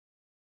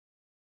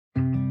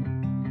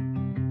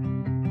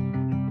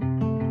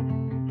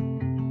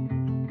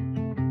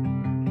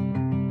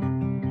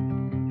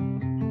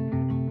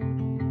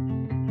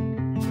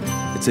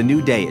It's a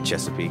new day at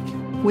Chesapeake.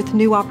 With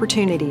new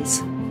opportunities.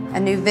 A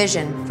new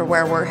vision for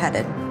where we're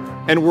headed.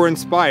 And we're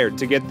inspired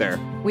to get there.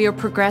 We are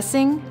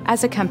progressing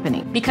as a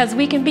company. Because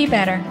we can be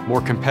better.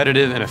 More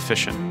competitive and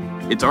efficient.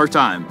 It's our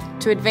time.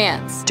 To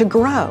advance. To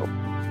grow.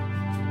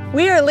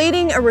 We are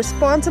leading a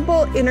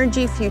responsible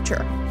energy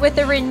future. With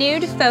a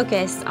renewed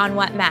focus on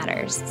what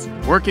matters.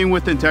 Working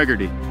with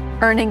integrity.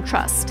 Earning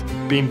trust.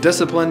 Being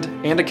disciplined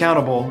and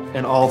accountable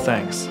in all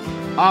things.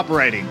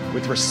 Operating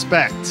with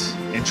respect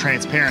and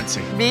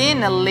transparency.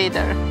 Being a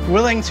leader.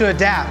 Willing to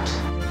adapt.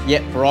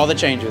 Yet for all the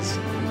changes.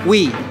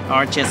 We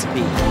are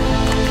Chesapeake.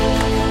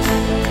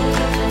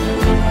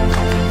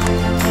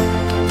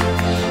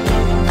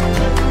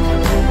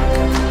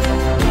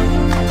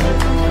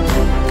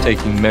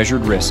 Taking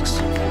measured risks.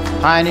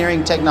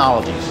 Pioneering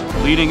technologies.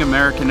 Leading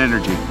American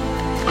energy.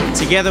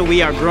 Together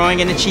we are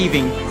growing and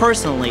achieving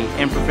personally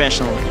and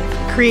professionally.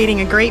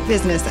 Creating a great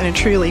business and a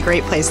truly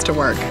great place to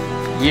work.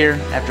 Year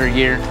after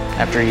year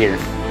after year.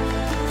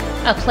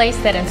 A place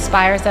that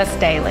inspires us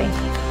daily.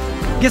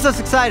 Gets us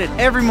excited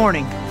every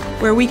morning.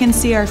 Where we can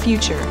see our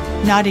future,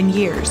 not in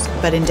years,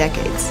 but in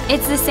decades.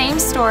 It's the same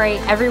story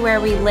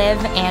everywhere we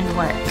live and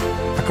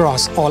work.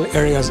 Across all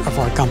areas of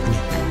our company.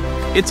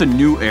 It's a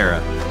new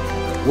era.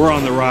 We're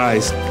on the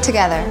rise.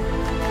 Together.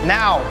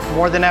 Now,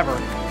 more than ever.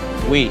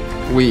 We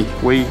We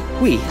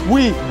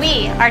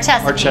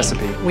are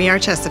Chesapeake. We are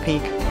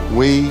Chesapeake.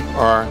 We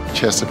are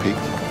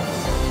Chesapeake.